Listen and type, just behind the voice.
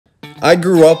I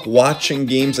grew up watching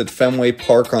games at Fenway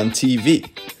Park on TV.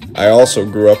 I also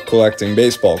grew up collecting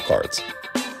baseball cards.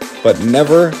 But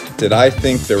never did I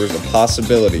think there was a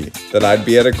possibility that I'd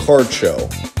be at a card show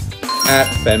at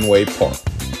Fenway Park.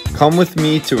 Come with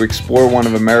me to explore one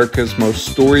of America's most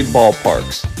storied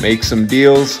ballparks, make some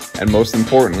deals, and most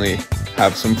importantly,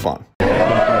 have some fun. I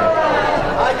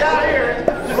got here.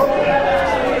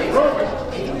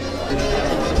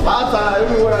 Outside,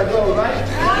 everywhere I go, right?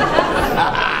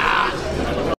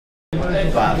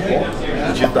 5-4,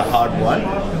 which is the hard one.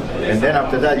 And then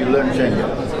after that, you learn changeup.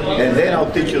 And then I'll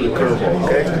teach you the curveball,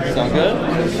 okay? Sound good?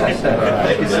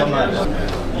 Thank you so much.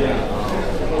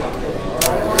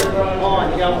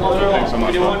 Thanks so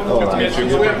much. Good to meet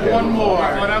you. We have one more.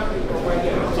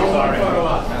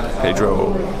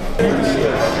 Pedro.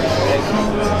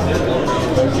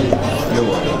 You're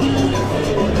welcome.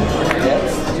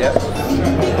 Yep.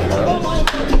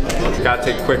 Gotta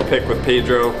take a quick pic with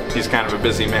Pedro. He's kind of a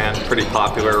busy man, pretty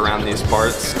popular around these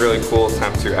parts. Really cool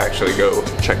time to actually go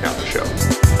check out the show.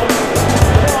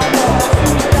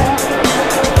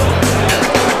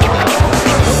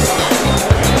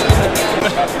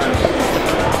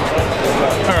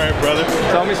 Alright, brother.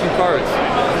 Tell me some cards.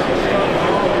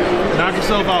 Knock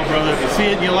yourself out, brother. If you see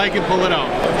it and you like it, pull it out.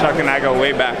 Chuck and I go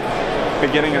way back.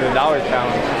 Beginning of the dollar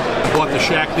challenge. Bought the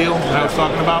Shaq deal that I was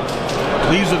talking about.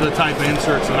 These are the type of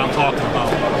inserts that I'm talking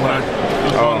about. When I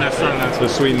was on that started that. The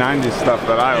sweet 90s stuff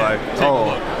that I like. Take a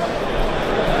look.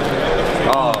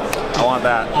 Oh, I want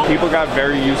that. People got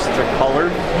very used to color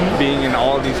being in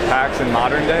all of these packs in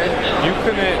modern day. You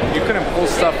couldn't pull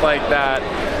stuff like that.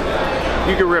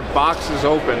 You could rip boxes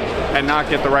open and not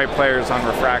get the right players on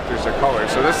refractors or color.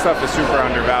 So this stuff is super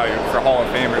undervalued for Hall of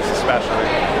Famers especially.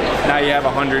 Now you have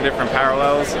 100 different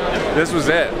parallels. This was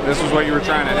it. This was what you were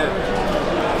trying to hit.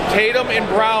 Tatum and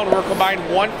Brown were combined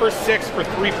 1 for 6 for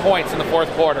 3 points in the fourth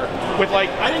quarter. With like,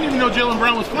 I didn't even know Jaylen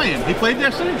Brown was playing. He played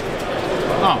yesterday?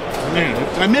 Oh, man,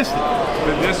 I missed it.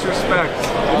 The disrespect.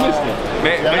 I missed it.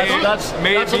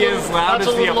 May it be as loud as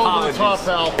the apologies.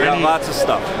 Yeah, lots of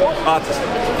stuff. Lots of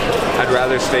stuff. I'd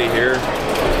rather stay here.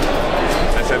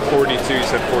 I said 42, you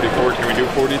said 44. Can we do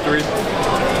 43?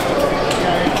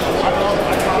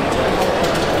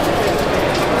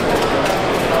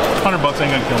 $100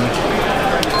 ain't gonna kill me.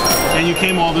 And you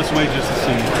came all this way just to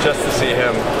see him. Just to see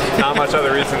him. Not much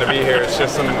other reason to be here. It's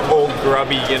just an old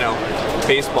grubby, you know,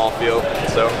 baseball field.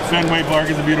 So Fenway Park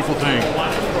is a beautiful thing.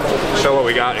 show what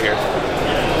we got here.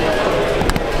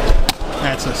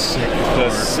 That's a sick The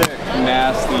card. sick,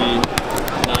 nasty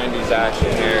 90s action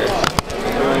here.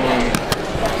 Boom.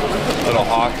 Little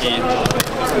hockey.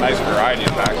 Just a nice variety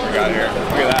of packs we got here.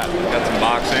 Look at that. Got some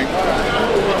boxing.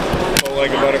 Full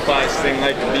like a butterfly, sting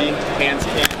like a bee. Hands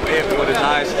can't wave, what his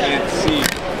eyes can't see.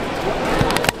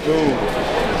 Boom.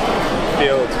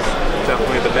 Fields.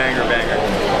 Definitely the banger.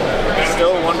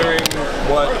 Still wondering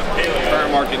what the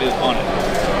current market is on it.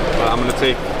 But I'm gonna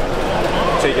take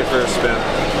it for a spin.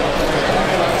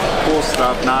 Cool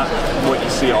stuff, not what you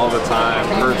see all the time.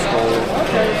 Hertz Gold,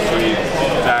 sweet,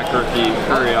 Zach Rookie,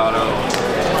 Curry Auto.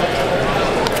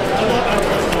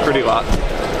 Pretty lot,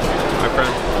 my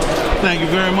friend. Thank you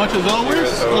very much as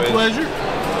always. A pleasure.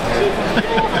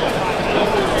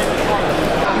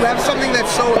 You have something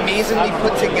that's so amazingly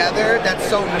put together, that's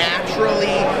so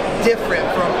naturally different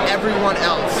from everyone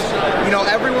else. You know,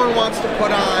 everyone wants to put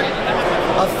on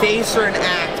a face or an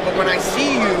act, but when I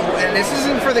see you, and this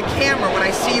isn't for the camera, when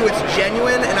I see you, it's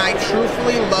genuine, and I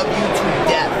truthfully love you to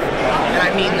death. And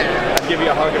I mean that. I'll give you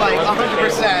a hug. Like 100%.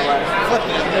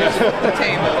 Flip the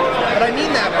table. But I mean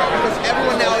that, bro, because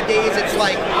everyone nowadays, it's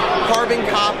like carbon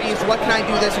copies, what can I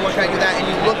do this and what can I do that, and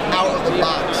you look out of the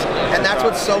box. And that's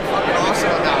what's so fucking awesome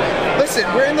about it. Listen,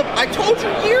 I told you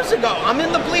years ago, I'm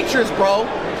in the bleachers, bro.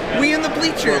 We in the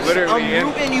bleachers. I'm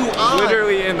rooting you on.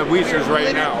 Literally in the bleachers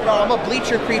right now. Bro, I'm a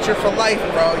bleacher creature for life,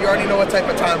 bro. You already know what type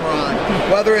of time we're on.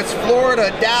 Whether it's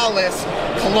Florida, Dallas,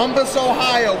 Columbus,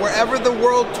 Ohio, wherever the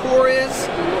world tour is,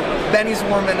 Benny's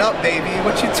warming up, baby.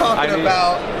 What you talking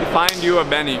about? Find you a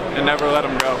Benny and never let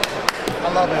him go.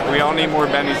 I love it. We all need more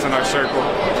Bennies in our circle.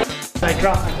 I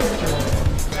dropped.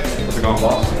 How's it going,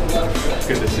 boss?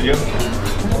 Good to see you.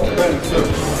 Put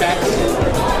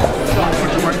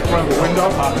your mic in front of the window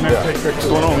and then take pictures. What's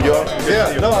going on, y'all?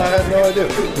 Yeah, no, I had no idea.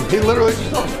 He literally just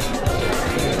told me.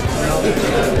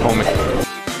 Homie.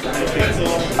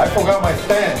 I forgot my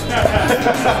stand.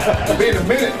 It'll be in a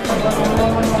minute.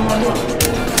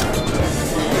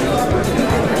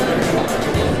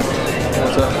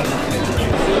 What's up?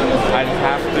 I'd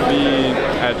have to be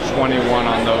at 21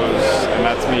 on those, and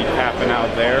that's me capping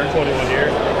out there. 21 here.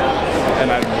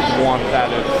 And I'd want that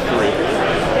at 3.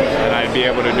 And I'd be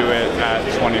able to do it at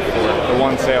 24 24. The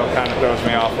one sale kind of throws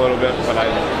me off a little bit, but I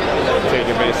take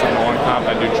it based on the one comp.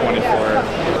 I do 24.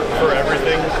 For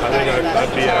everything, I think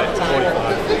I'd be at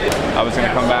 25. I was going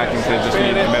to come back and say just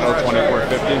meet in the middle,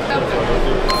 24.50.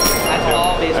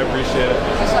 I appreciate it.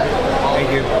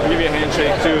 Thank you. I'll give you a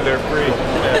handshake too. They're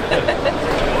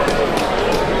free.